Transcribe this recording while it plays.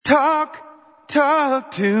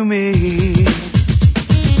Talk to me.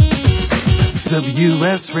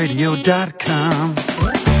 WSRadio.com.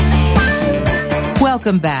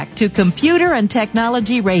 Welcome back to Computer and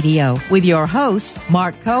Technology Radio with your hosts,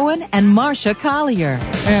 Mark Cohen and Marcia Collier.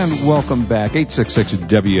 And welcome back,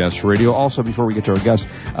 866-WS Radio. Also, before we get to our guest,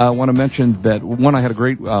 I want to mention that, one, I had a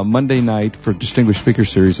great Monday night for Distinguished Speaker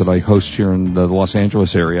Series that I host here in the Los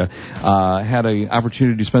Angeles area. Had an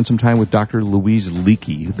opportunity to spend some time with Dr. Louise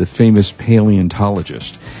Leakey, the famous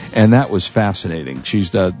paleontologist. And that was fascinating.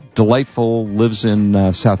 She's delightful, lives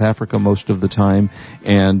in South Africa most of the time,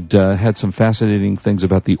 and had some fascinating things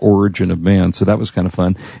about the origin of man. So that was kind of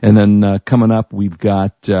fun. And then coming up, we've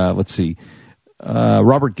got,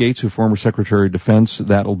 Robert Gates, who former Secretary of Defense.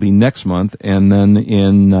 That'll be next month. And then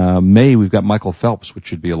in May, we've got Michael Phelps, which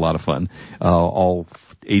should be a lot of fun. All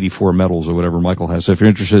 84 medals or whatever Michael has. So if you're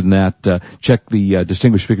interested in that, check the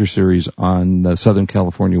Distinguished Speaker Series on the Southern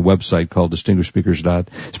California website called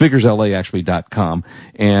speakersla.com.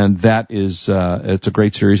 And that is, it's a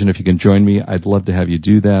great series. And if you can join me, I'd love to have you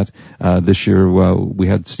do that. This year, we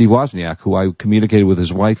had Steve Wozniak, who I communicated with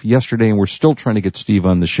his wife yesterday, and we're still trying to get Steve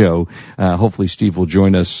on the show. Hopefully Steve will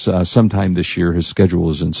join us sometime this year. His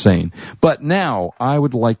schedule is insane. But now I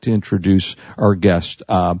would like to introduce our guest,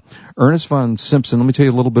 Ernest von Simpson. Let me tell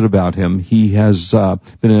you a little bit about him. He has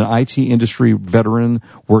been an IT industry veteran,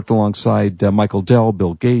 worked alongside Michael Dell,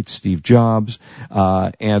 Bill Gates, Steve Jobs,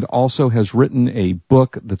 and also has written a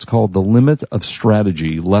book that's called The Limit of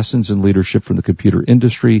Strategy, Lessons in Leadership from the Computer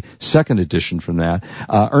Industry, second edition from that.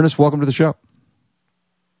 Ernest, welcome to the show.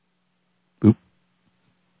 Oop.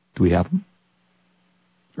 Do we have him?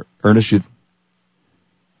 Ernest,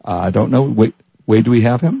 I don't know. Wait, do we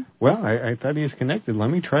have him? Well, I thought he was connected. Let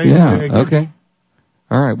me try. Yeah, okay.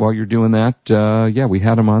 All right, while you're doing that, we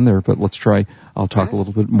had him on there, but let's try. I'll talk a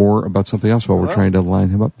little bit more about something else while we're trying to line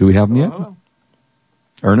him up. Do we have him yet?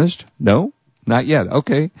 Ernest? No? Not yet.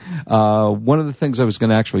 Okay. One of the things I was going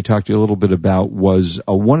to actually talk to you a little bit about was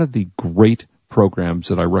one of the great programs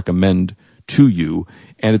that I recommend to you,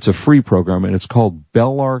 and it's a free program, and it's called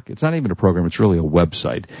Belarc. It's not even a program, it's really a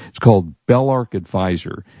website. It's called Belarc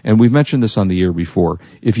Advisor, and we've mentioned this on the air before.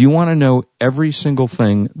 If you want to know every single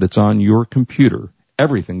thing that's on your computer,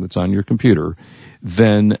 everything that's on your computer,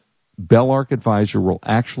 then Belarc Advisor will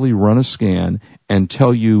actually run a scan and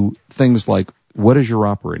tell you things like, what is your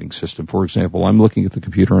operating system? For example, I'm looking at the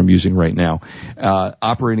computer I'm using right now.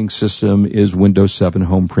 Operating system is Windows 7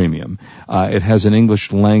 Home Premium. It has an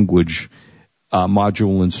English language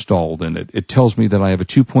module installed in it. It tells me that I have a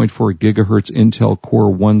 2.4 gigahertz Intel Core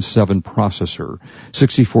 1.7 processor,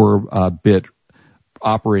 64-bit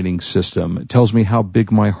operating system. It tells me how big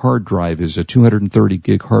my hard drive is, a 230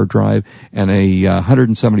 gig hard drive, and a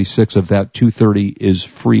 176 of that 230 is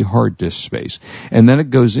free hard disk space. And then it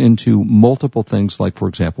goes into multiple things, like, for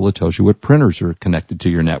example, it tells you what printers are connected to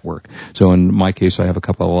your network. So in my case, I have a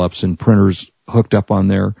couple of Epson printers hooked up on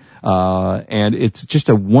there. And it's just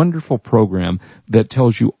a wonderful program that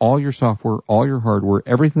tells you all your software, all your hardware,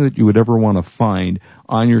 everything that you would ever want to find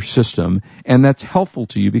on your system. And that's helpful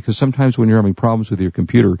to you because sometimes when you're having problems with your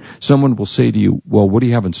computer, someone will say to you, well, what do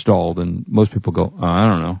you have installed? And most people go, I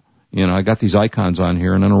don't know. I got these icons on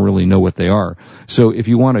here and I don't really know what they are. So if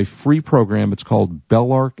you want a free program, it's called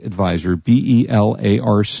Belarc Advisor,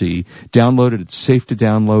 Belarc. Download it. It's safe to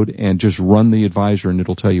download, and just run the advisor and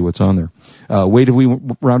it'll tell you what's on there. Wade, have we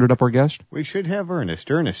rounded up our guest? We should have Ernest.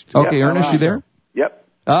 Ernest. Okay, yep, Ernest, you there? Yep.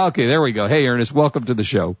 Okay, there we go. Hey, Ernest, welcome to the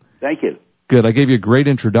show. Thank you. Good. I gave you a great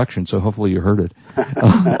introduction, so hopefully you heard it.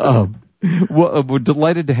 Well, we're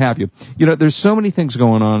delighted to have you. There's so many things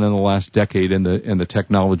going on in the last decade in the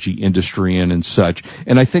technology industry and such.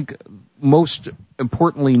 And I think most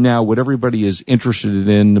importantly now, what everybody is interested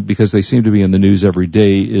in, because they seem to be in the news every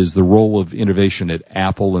day, is the role of innovation at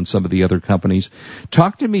Apple and some of the other companies.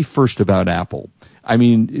 Talk to me first about Apple. I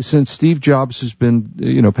mean, since Steve Jobs has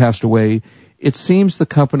been, passed away, it seems the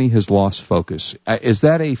company has lost focus. Is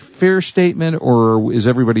that a fair statement, or is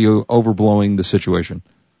everybody overblowing the situation?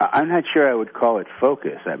 I'm not sure I would call it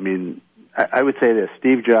focus. I mean, I would say this.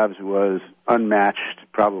 Steve Jobs was unmatched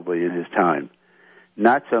probably in his time.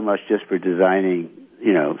 Not so much just for designing,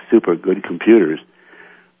 super good computers,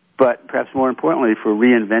 but perhaps more importantly for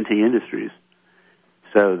reinventing industries.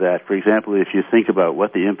 So that, for example, if you think about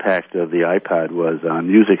what the impact of the iPod was on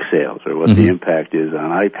music sales, or what the impact is on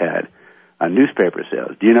iPad on newspaper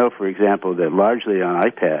sales. Do you know, for example, that largely on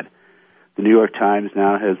iPad, the New York Times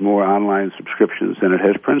now has more online subscriptions than it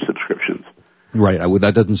has print subscriptions? Right.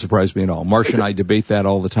 That doesn't surprise me at all. Marcia and I debate that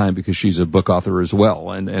all the time because she's a book author as well.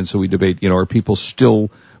 And so we debate, are people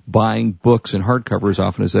still buying books in hardcover as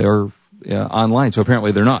often as they are online. So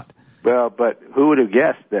apparently they're not. Well, but who would have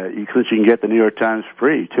guessed that since you can get the New York Times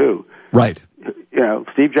free too? Right.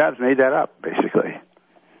 Steve Jobs made that up basically.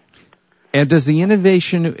 And does the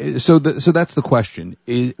innovation? So that's the question.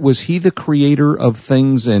 Was he the creator of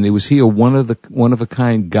things, and was he a one of a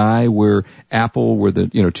kind guy? Where Apple, where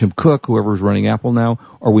Tim Cook, whoever's running Apple now,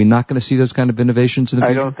 are we not going to see those kind of innovations in the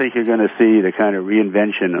future? I don't think you're going to see the kind of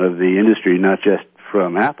reinvention of the industry, not just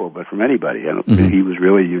from Apple, but from anybody. I don't think he was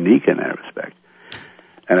really unique in that respect,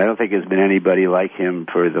 and I don't think there's been anybody like him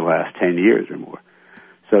for the last 10 years or more.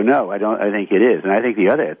 So no, I think it is. And I think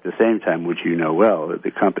at the same time, which you know well,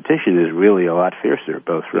 the competition is really a lot fiercer,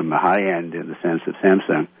 both from the high end in the sense of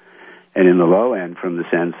Samsung and in the low end from the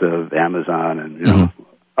sense of Amazon and,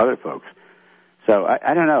 other folks. So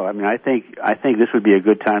I don't know. I mean, I think this would be a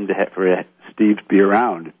good time for Steve to be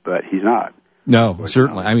around, but he's not. No,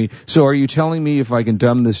 certainly. I mean, so are you telling me, if I can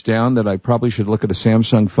dumb this down, that I probably should look at a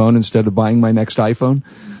Samsung phone instead of buying my next iPhone?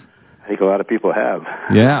 I think a lot of people have.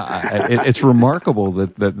 Yeah, it's remarkable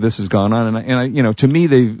that this has gone on, and I to me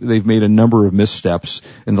they've made a number of missteps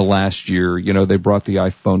in the last year. They brought the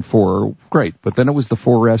iPhone 4, great, but then it was the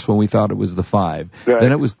 4S when we thought it was the 5. Right.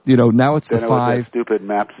 Then it was now it's then the 5. It was that stupid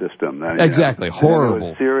map system. Exactly,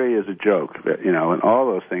 horrible. Siri is a joke, and all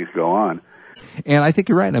those things go on. And I think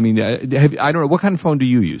you're right. I mean, I don't know, what kind of phone do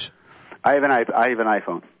you use? I have an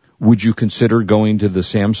iPhone. Would you consider going to the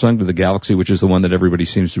Samsung, to the Galaxy, which is the one that everybody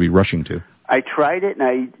seems to be rushing to? I tried it, and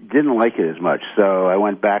I didn't like it as much, so I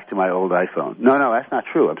went back to my old iPhone. No, that's not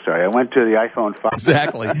true. I'm sorry. I went to the iPhone 5.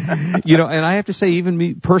 Exactly. And I have to say, even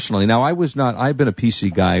me personally, now I've been a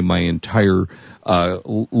PC guy my entire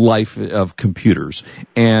life of computers.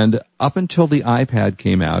 And up until the iPad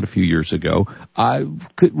came out a few years ago, I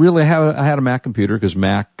had a Mac computer because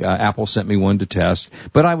Apple sent me one to test,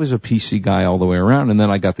 but I was a PC guy all the way around. And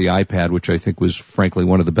then I got the iPad, which I think was frankly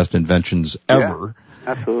one of the best inventions ever.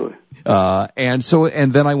 Yeah, absolutely. And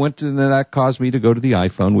then that caused me to go to the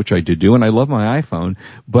iPhone, which I did do, and I love my iPhone.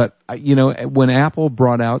 But, when Apple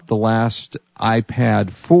brought out the last iPad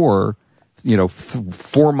 4,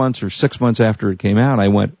 4 months or 6 months after it came out, I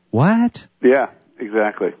went, what? Yeah,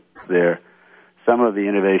 exactly. Some of the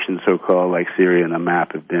innovations, so-called, like Siri and the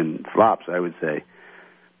map, have been flops, I would say.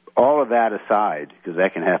 All of that aside, because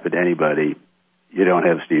that can happen to anybody, you don't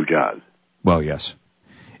have Steve Jobs. Well, yes.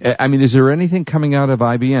 I mean, is there anything coming out of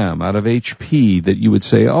IBM, out of HP, that you would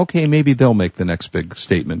say, okay, maybe they'll make the next big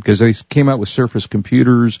statement? Because they came out with Surface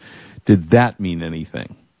computers. Did that mean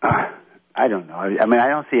anything? I don't know. I mean, I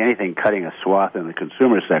don't see anything cutting a swath in the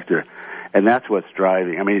consumer sector, and that's what's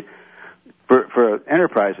driving. I mean, for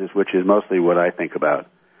enterprises, which is mostly what I think about,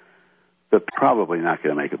 they're probably not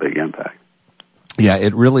going to make a big impact. Yeah,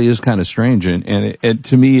 it really is kind of strange, and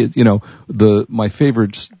to me, my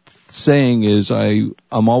favorite saying is, I'm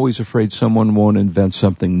always afraid someone won't invent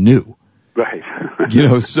something new. Right.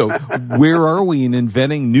 So where are we in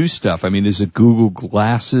inventing new stuff? I mean, is it Google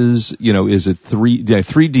Glasses? Is it 3D?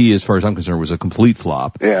 3D, as far as I'm concerned, was a complete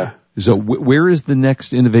flop. Yeah. So where is the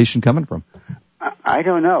next innovation coming from? I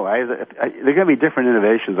don't know. There are going to be different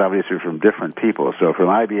innovations, obviously, from different people. So from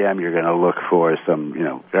IBM, you're going to look for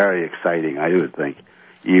some, very exciting, I would think,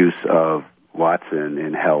 use of Watson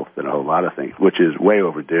in health and a whole lot of things, which is way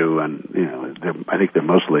overdue, and I think they're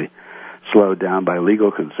mostly slowed down by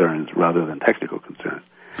legal concerns rather than technical concerns.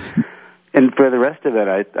 And for the rest of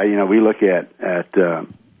it, we look at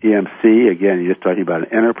EMC again. You're just talking about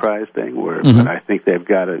an enterprise thing, where I think they've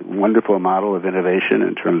got a wonderful model of innovation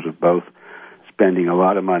in terms of both spending a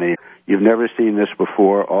lot of money. You've never seen this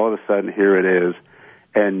before. All of a sudden, here it is,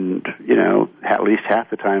 and at least half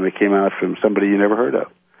the time it came out from somebody you never heard of.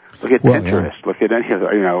 Look at Pinterest. Yeah. Look at any of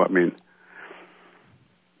the,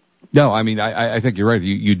 No, I mean, I think you're right.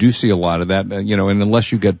 You do see a lot of that, and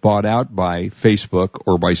unless you get bought out by Facebook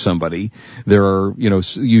or by somebody, there are,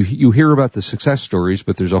 you hear about the success stories,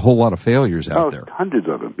 but there's a whole lot of failures out there. Hundreds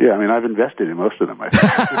of them. Yeah, I mean, I've invested in most of them, I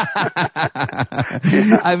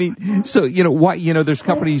think. I mean, so, why, there's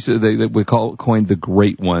companies that we coined the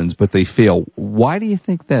great ones, but they fail. Why do you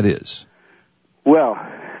think that is? Well,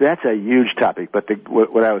 that's a huge topic, but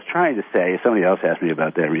what I was trying to say, somebody else asked me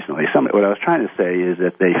about that recently. What I was trying to say is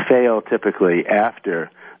that they fail typically after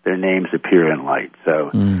their names appear in light. So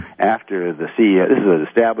after the CEO, this is an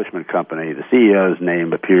establishment company, the CEO's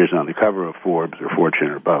name appears on the cover of Forbes or Fortune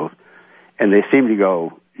or both, and they seem to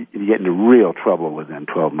get into real trouble within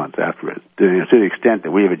 12 months afterwards. To the extent that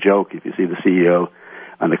we have a joke, if you see the CEO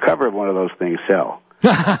on the cover of one of those things, sell.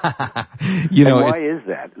 Why is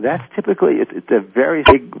that? That's typically, it's a very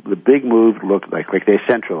the big move looked like they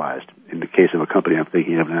centralized in the case of a company I'm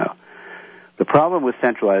thinking of now. The problem with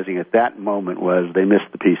centralizing at that moment was they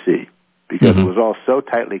missed the PC. because it was all so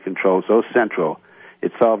tightly controlled, so central.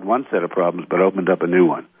 It solved one set of problems but opened up a new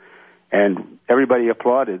one. And everybody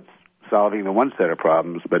applauded solving the one set of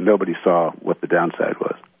problems, but nobody saw what the downside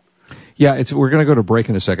was. Yeah, we're going to go to break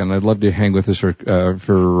in a second. I'd love to hang with us for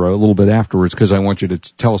a little bit afterwards, because I want you to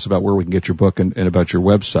tell us about where we can get your book and about your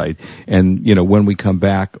website. And, when we come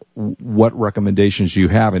back, what recommendations you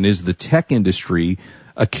have. And is the tech industry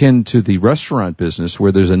akin to the restaurant business,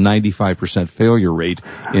 where there's a 95% failure rate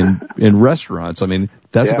in restaurants? I mean,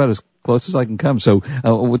 that's about as close as I can come. So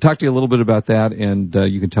we'll talk to you a little bit about that, and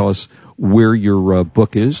you can tell us where your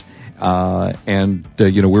book is and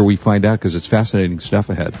where we find out, because it's fascinating stuff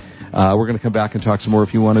ahead. We're going to come back and talk some more.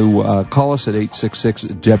 If you want to call us at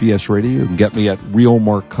 866-WS-Radio, you can get me at Real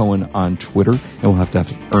Mark Cohen on Twitter, and we'll have to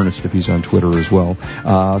have Ernest if he's on Twitter as well.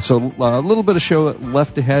 So a little bit of show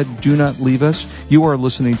left ahead. Do not leave us. You are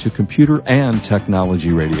listening to Computer and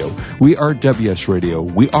Technology Radio. We are WS Radio.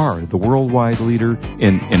 We are the worldwide leader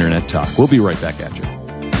in Internet talk. We'll be right back at you.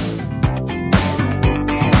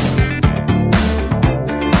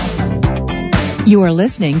 You are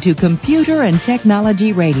listening to Computer and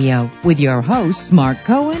Technology Radio with your hosts, Mark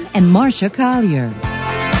Cohen and Marcia Collier.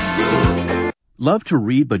 Love to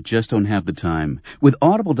read but just don't have the time? With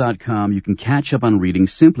Audible.com, you can catch up on reading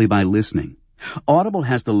simply by listening. Audible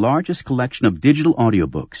has the largest collection of digital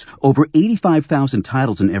audiobooks, over 85,000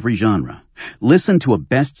 titles in every genre. Listen to a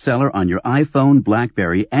bestseller on your iPhone,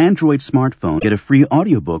 BlackBerry, Android smartphone. Get a free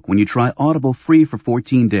audiobook when you try Audible free for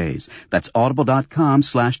 14 days. That's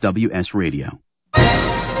audible.com/WS Radio.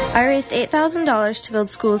 I raised $8,000 to build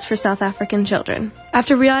schools for South African children.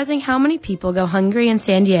 After realizing how many people go hungry in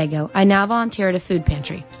San Diego, I now volunteer at a food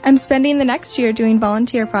pantry. I'm spending the next year doing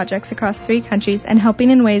volunteer projects across 3 countries and helping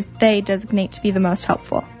in ways they designate to be the most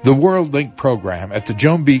helpful. The World Link program at the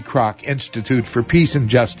Joan B. Kroc Institute for Peace and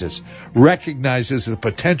Justice recognizes the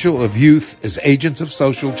potential of youth as agents of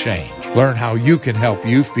social change. Learn how you can help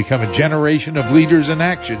youth become a generation of leaders in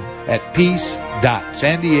action at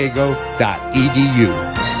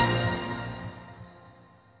peace.sandiego.edu.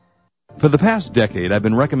 For the past decade, I've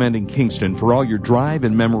been recommending Kingston for all your drive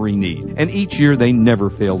and memory need, and each year they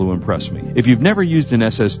never fail to impress me. If you've never used an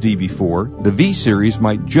SSD before, the V-Series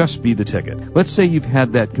might just be the ticket. Let's say you've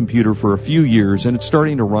had that computer for a few years and it's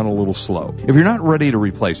starting to run a little slow. If you're not ready to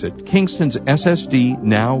replace it, Kingston's SSD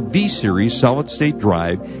Now V-Series solid-state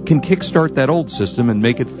drive can kickstart that old system and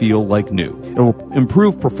make it feel like new. It'll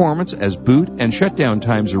improve performance as boot and shutdown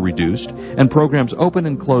times are reduced, and programs open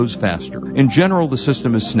and close faster. In general, the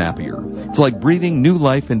system is snappier. It's like breathing new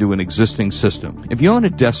life into an existing system. If you own a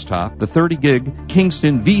desktop, the 30-gig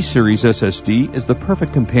Kingston V-Series SSD is the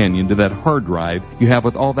perfect companion to that hard drive you have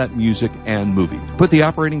with all that music and movies. Put the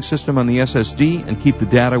operating system on the SSD and keep the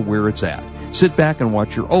data where it's at. Sit back and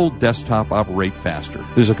watch your old desktop operate faster.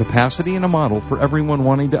 There's a capacity and a model for everyone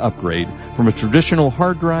wanting to upgrade from a traditional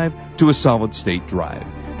hard drive to a solid-state drive.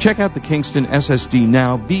 Check out the Kingston SSD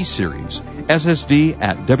Now V-Series. SSD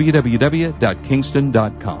at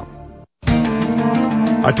www.kingston.com.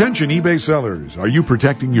 Attention eBay sellers. Are you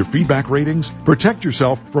protecting your feedback ratings? Protect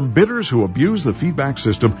yourself from bidders who abuse the feedback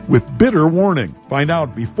system with Bidder Warning. Find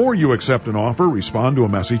out before you accept an offer, respond to a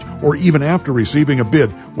message, or even after receiving a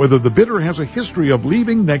bid, whether the bidder has a history of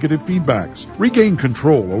leaving negative feedbacks. Regain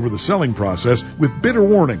control over the selling process with Bidder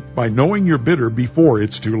Warning by knowing your bidder before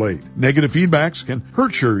it's too late. Negative feedbacks can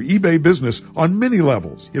hurt your eBay business on many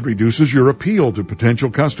levels. It reduces your appeal to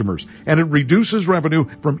potential customers, and it reduces revenue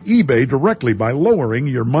from eBay directly by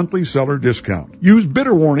lowering your monthly seller discount. Use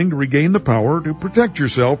Bidder Warning to regain the power to protect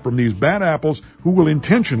yourself from these bad apples who will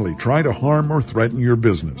intentionally try to harm or threaten your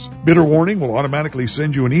business. Bidder Warning will automatically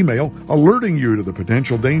send you an email alerting you to the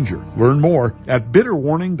potential danger. Learn more at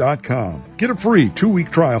bidderwarning.com. Get a free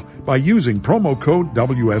 2-week trial by using promo code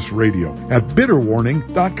WSRadio at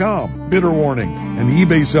bidderwarning.com. Bidder Warning, an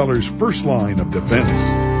eBay seller's first line of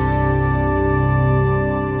defense.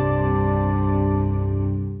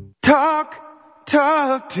 Talk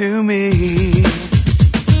to me.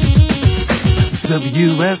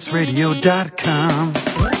 WSRadio.com.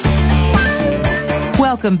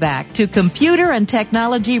 Welcome back to Computer and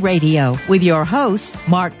Technology Radio with your hosts,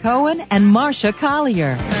 Mark Cohen and Marcia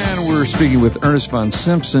Collier. And we're speaking with Ernest von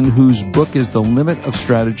Simpson, whose book is The Limit of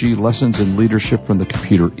Strategy, Lessons in Leadership from the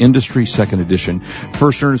Computer Industry, 2nd edition.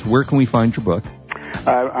 First, Ernest, where can we find your book?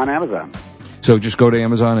 On Amazon. So just go to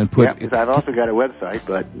Amazon and put... Yeah, I've also got a website,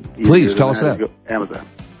 but... Please, tell us that. Amazon.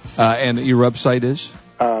 And your website is?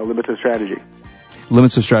 Limits of Strategy.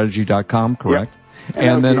 Limitsofstrategy.com, correct? Yep.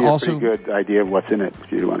 And then give you also... a pretty good idea of what's in it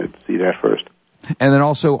if you wanted to see that first. And then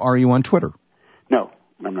also, are you on Twitter? No,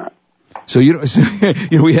 I'm not. So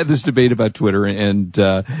we had this debate about Twitter, and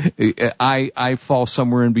I fall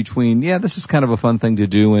somewhere in between. Yeah, this is kind of a fun thing to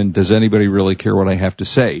do, and does anybody really care what I have to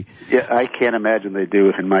say? Yeah, I can't imagine they do.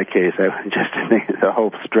 If in my case, I just think the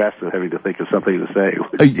whole stress of having to think of something to say.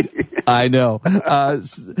 I know.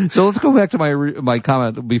 So let's go back to my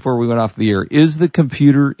comment before we went off the air. Is the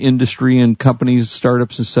computer industry and companies,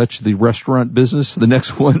 startups and such, the restaurant business, the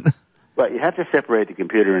next one? But you have to separate the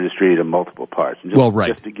computer industry into multiple parts. And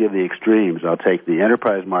just to give the extremes, I'll take the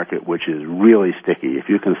enterprise market, which is really sticky. If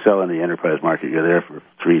you can sell in the enterprise market, you're there for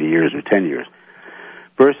 3 years or 10 years.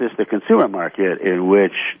 Versus the consumer market, in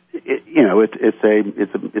which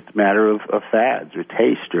it's a matter of fads or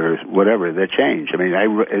taste or whatever that change. I mean,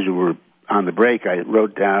 as you were on the break, I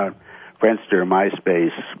wrote down Friendster,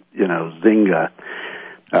 MySpace, Zynga.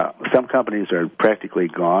 Some companies are practically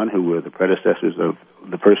gone, who were the predecessors of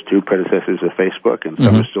the first two predecessors of Facebook, and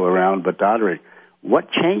some are still around but doddering.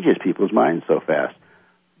 What changes people's minds so fast?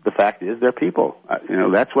 The fact is, they're people.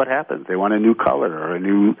 That's what happens. They want a new color or a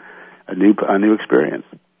new experience.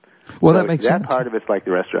 Well, that makes sense. That part of it's like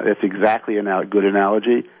the restaurant. It's exactly a good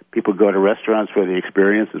analogy. People go to restaurants for the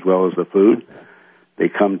experience as well as the food. They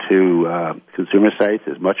come to consumer sites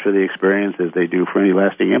as much for the experience as they do for any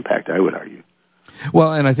lasting impact, I would argue.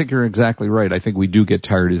 Well, and I think you're exactly right. I think we do get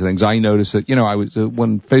tired of things. I noticed that, I was,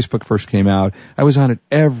 when Facebook first came out, I was on it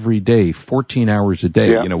every day, 14 hours a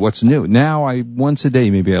day. Yeah. What's new? Now once a day,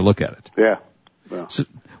 maybe I look at it. Yeah. Well. So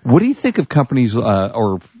what do you think of companies,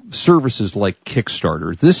 or services like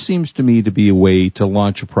Kickstarter? This seems to me to be a way to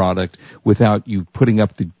launch a product without you putting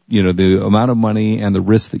up the amount of money and the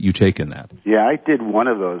risk that you take in that. Yeah, I did one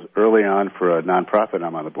of those early on for a nonprofit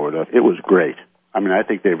I'm on the board of. It was great. I mean, I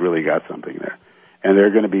think they've really got something there. And there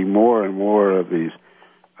are going to be more and more of these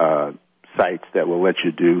sites that will let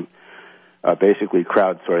you do basically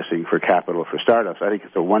crowdsourcing for capital for startups. I think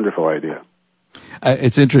it's a wonderful idea.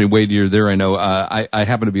 It's interesting, Wade, you're there. I know. I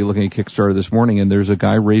happen to be looking at Kickstarter this morning, and there's a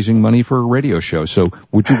guy raising money for a radio show. So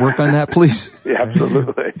would you work on that, please? Yeah,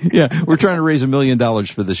 absolutely. Yeah, we're trying to raise $1 million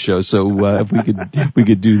for this show, so if we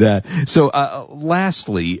could do that. So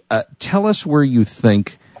lastly, tell us where you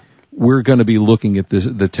think we're going to be looking at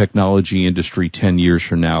the technology industry 10 years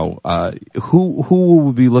from now. Who will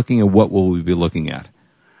we be looking at? What will we be looking at?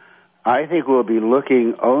 I think we'll be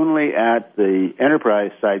looking only at the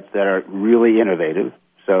enterprise sites that are really innovative.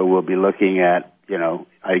 So we'll be looking at, again,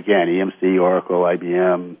 EMC, Oracle,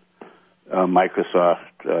 IBM,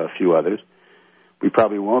 Microsoft, a few others. We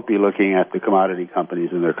probably won't be looking at the commodity companies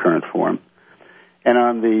in their current form. And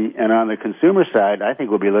on the consumer side, I think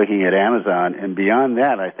we'll be looking at Amazon. And beyond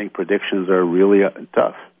that, I think predictions are really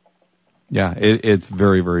tough. Yeah, it's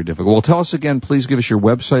very, very difficult. Well, tell us again, please give us your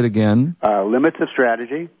website again. Limits of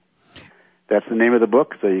Strategy. That's the name of the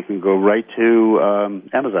book, so you can go right to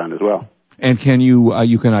Amazon as well. And can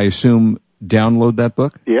you can, I assume, download that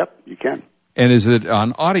book? Yep, you can. And is it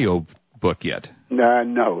on audio book yet?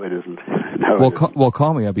 No, it isn't. No, well,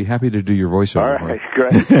 call me. I'll be happy to do your voiceover. All right,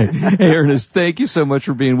 great. Hey, Ernest, thank you so much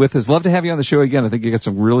for being with us. Love to have you on the show again. I think you got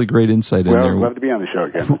some really great insight in there. Well, love to be on the show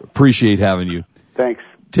again. Appreciate having you. Thanks.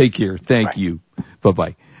 Take care. Thank you.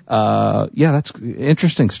 Bye-bye. Yeah, that's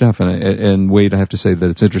interesting stuff. And Wade, I have to say that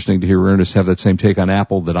it's interesting to hear Ernest have that same take on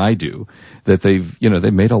Apple that I do, that they've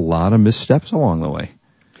made a lot of missteps along the way.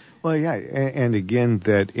 Well, yeah, and again,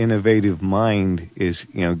 that innovative mind is,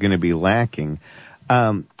 going to be lacking.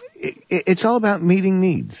 It's all about meeting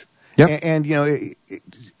needs. Yep. And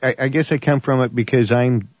I guess I come from it because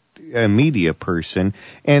I'm a media person,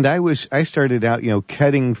 and I started out,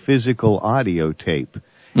 cutting physical audio tape.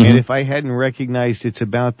 Mm-hmm. And if I hadn't recognized it's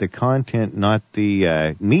about the content, not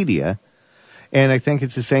the media, and I think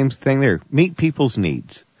it's the same thing there. Meet people's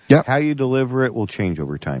needs. Yep. How you deliver it will change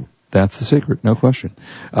over time. That's the secret, no question.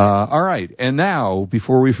 All right, and now,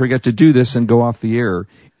 before we forget to do this and go off the air,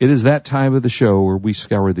 it is that time of the show where we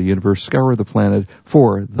scour the universe, scour the planet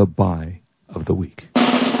for the buy of the week.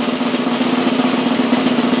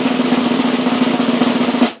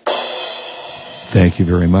 Thank you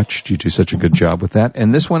very much. You do such a good job with that.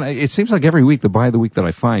 And this one, it seems like every week, the buy of the week that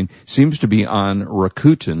I find seems to be on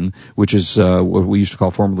Rakuten, which is what we used to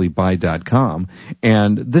call formerly buy.com.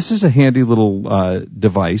 And this is a handy little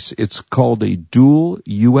device. It's called a dual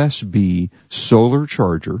USB solar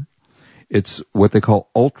charger. It's what they call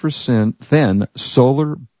ultra-thin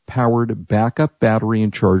solar-powered backup battery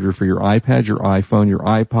and charger for your iPad, your iPhone, your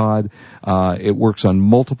iPod. It works on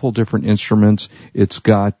multiple different instruments. It's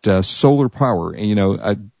got solar power.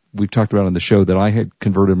 And, we've talked about on the show that I had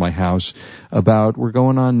converted my house we're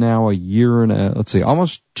going on now a year and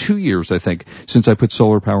almost 2 years, I think, since I put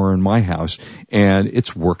solar power in my house, and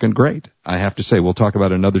it's working great. I have to say, we'll talk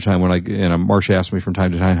about it another time when Marcia asks me from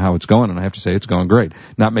time to time how it's going, and I have to say it's going great.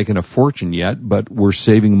 Not making a fortune yet, but we're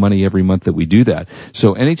saving money every month that we do that.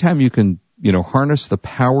 So anytime you can, harness the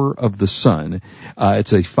power of the sun.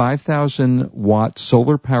 It's a 5,000 watt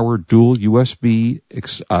solar powered dual USB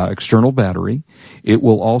external battery. It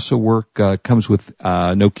will also work, comes with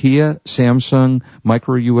Nokia, Samsung,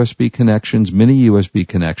 micro USB connections, mini USB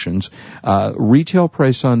connections. Retail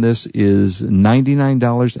price on this is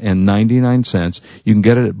 $99.99. You can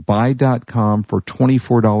get it at buy.com for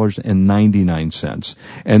 $24.99.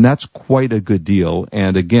 And that's quite a good deal.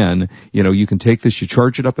 And again, you can take this, you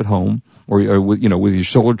charge it up at home, or with your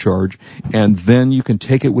solar charge, and then you can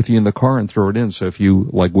take it with you in the car and throw it in. So if you,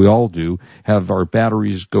 like we all do, have our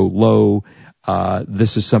batteries go low,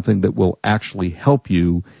 this is something that will actually help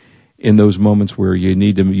you in those moments where you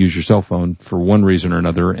need to use your cell phone for one reason or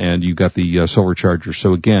another, and you got the solar charger.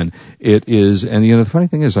 So again, it is, and the funny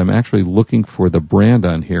thing is, I'm actually looking for the brand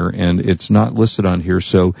on here, and it's not listed on here.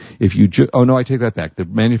 So if you, I take that back. The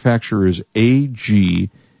manufacturer is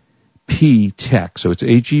AGP Tech. So it's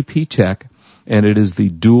AGP Tech, and it is the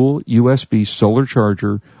dual USB solar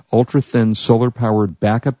charger, ultra-thin solar-powered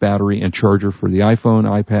backup battery and charger for the iPhone,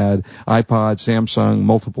 iPad, iPod, Samsung,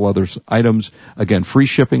 multiple other items. Again, free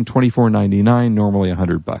shipping, $24.99, normally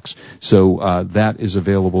 $100. So that is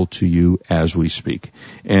available to you as we speak.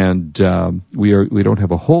 And we don't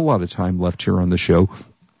have a whole lot of time left here on the show.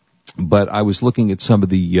 But I was looking at some of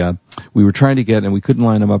the, we were trying to get, and we couldn't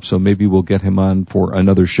line him up, so maybe we'll get him on for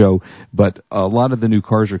another show. But a lot of the new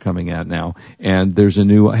cars are coming out now, and there's have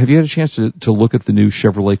you had a chance to look at the new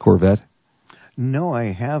Chevrolet Corvette? No,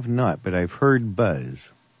 I have not, but I've heard buzz.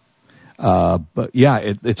 But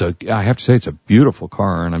yeah, I have to say it's a beautiful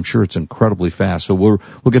car, and I'm sure it's incredibly fast. So we'll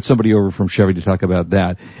get somebody over from Chevy to talk about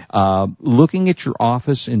that. Looking at your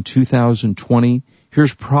office in 2020,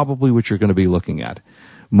 here's probably what you're going to be looking at.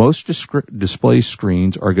 Most display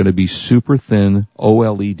screens are going to be super thin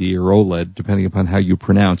OLED or OLED, depending upon how you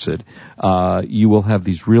pronounce it. You will have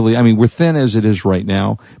these we're thin as it is right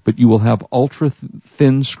now, but you will have ultra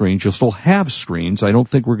thin screens. You'll still have screens. I don't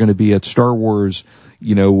think we're going to be at Star Wars,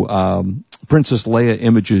 Princess Leia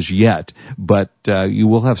images yet, but you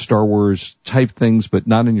will have Star Wars type things, but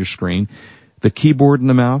not in your screen. The keyboard and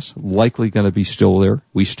the mouse, likely going to be still there.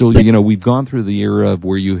 We still, we've gone through the era of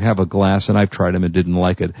where you have a glass, and I've tried them and didn't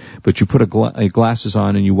like it, but you put glasses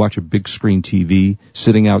on and you watch a big screen TV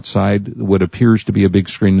sitting outside what appears to be a big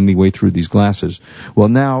screen anyway through these glasses. Well,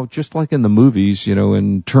 now, just like in the movies,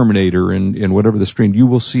 in Terminator and whatever the screen, you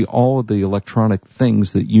will see all of the electronic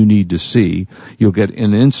things that you need to see. You'll get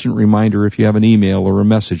an instant reminder if you have an email or a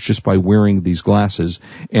message just by wearing these glasses.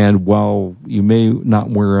 And while you may not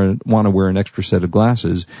want to wear an extra set of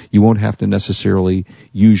glasses, you won't have to necessarily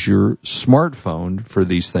use your smartphone for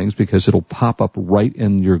these things because it'll pop up right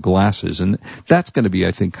in your glasses. And that's going to be,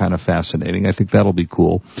 I think, kind of fascinating. I think that'll be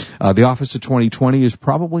cool. The Office of 2020 is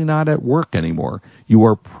probably not at work anymore. You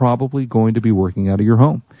are probably going to be working out of your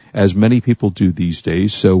home, as many people do these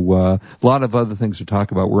days. So a lot of other things to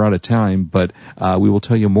talk about. We're out of time, but we will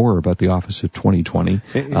tell you more about the Office of 2020.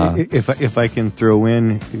 If I can throw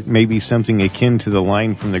in maybe something akin to the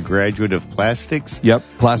line from The Graduate of Plastics. Yep,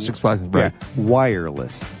 plastics, right. Yeah,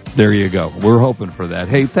 wireless. There you go. We're hoping for that.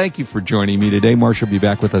 Hey, thank you for joining me today. Marsha will be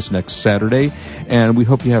back with us next Saturday, and we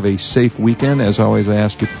hope you have a safe weekend. As always, I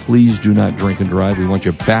ask you, please do not drink and drive. We want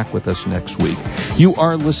you back with us next week. You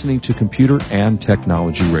are listening to Computer and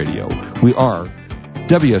Technology Radio. We are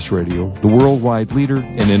WS Radio, the worldwide leader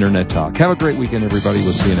in Internet talk. Have a great weekend, everybody.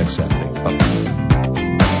 We'll see you next Saturday. Bye-bye.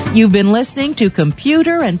 You've been listening to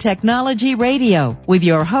Computer and Technology Radio with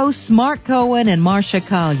your hosts Mark Cohen and Marcia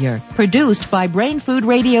Collier. Produced by Brain Food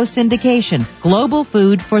Radio Syndication, global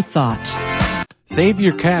food for thought. Save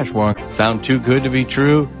your cash, Walk. Sound too good to be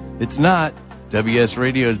true? It's not. WS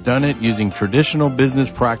Radio has done it using traditional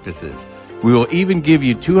business practices. We will even give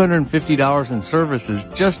you $250 in services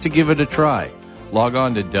just to give it a try. Log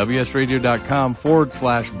on to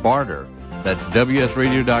WSRadio.com/barter. That's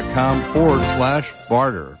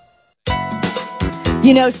WSRadio.com/barter.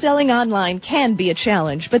 Selling online can be a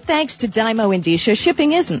challenge, but thanks to Dymo Indicia,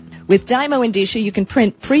 shipping isn't. With Dymo Indicia, you can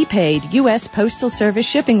print prepaid U.S. Postal Service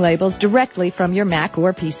shipping labels directly from your Mac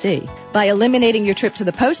or PC. By eliminating your trip to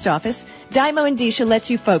the post office, Dymo Indicia lets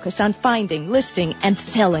you focus on finding, listing, and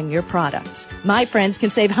selling your products. My friends can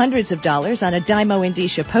save hundreds of dollars on a Dymo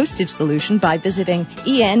Indicia postage solution by visiting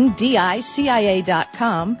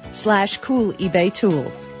endicia.com/cool eBay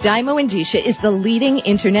tools. Dymo Indicia is the leading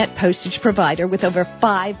internet postage provider with over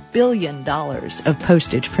 $5 billion of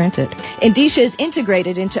postage printed. Indicia is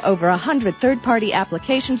integrated into over 100 third-party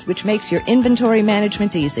applications, which makes your inventory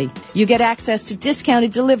management easy. You get access to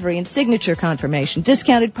discounted delivery and signature confirmation,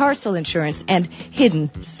 discounted parcel insurance, and hidden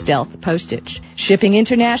stealth postage. Shipping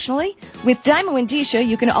internationally? With Dymo Indicia,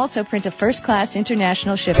 you can also print a first-class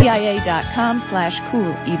international ship.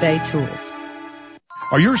 CIA.com/cool eBay tools.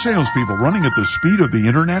 Are your salespeople running at the speed of the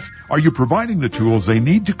internet? Are you providing the tools they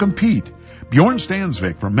need to compete? Bjorn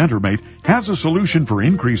Stansvik from MentorMate has a solution for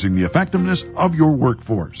increasing the effectiveness of your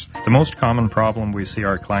workforce. The most common problem we see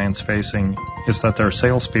our clients facing is that their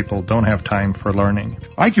salespeople don't have time for learning.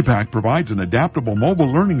 IQPAC provides an adaptable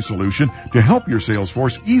mobile learning solution to help your sales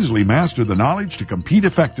force easily master the knowledge to compete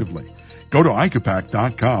effectively. Go to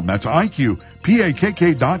IQPAC.com. That's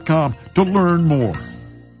IQPAKK.com to learn more.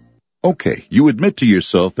 Okay, you admit to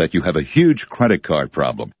yourself that you have a huge credit card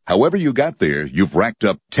problem. However you got there, you've racked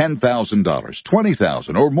up $10,000,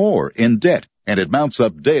 $20,000 or more in debt, and it mounts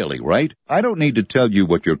up daily, right? I don't need to tell you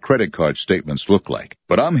what your credit card statements look like,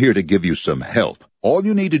 but I'm here to give you some help. All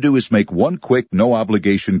you need to do is make one quick,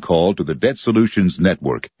 no-obligation call to the Debt Solutions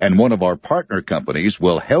Network, and one of our partner companies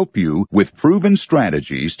will help you with proven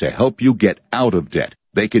strategies to help you get out of debt.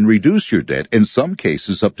 They can reduce your debt, in some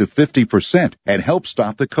cases up to 50%, and help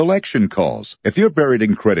stop the collection calls. If you're buried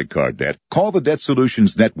in credit card debt, call the Debt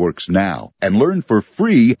Solutions Networks now and learn for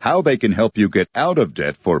free how they can help you get out of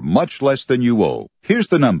debt for much less than you owe. Here's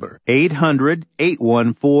the number.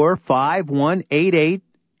 800-814-5188.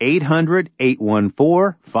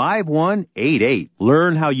 800-814-5188.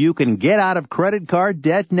 Learn how you can get out of credit card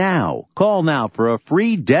debt now. Call now for a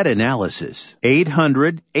free debt analysis.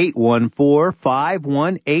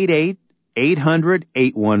 800-814-5188.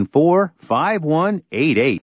 800-814-5188.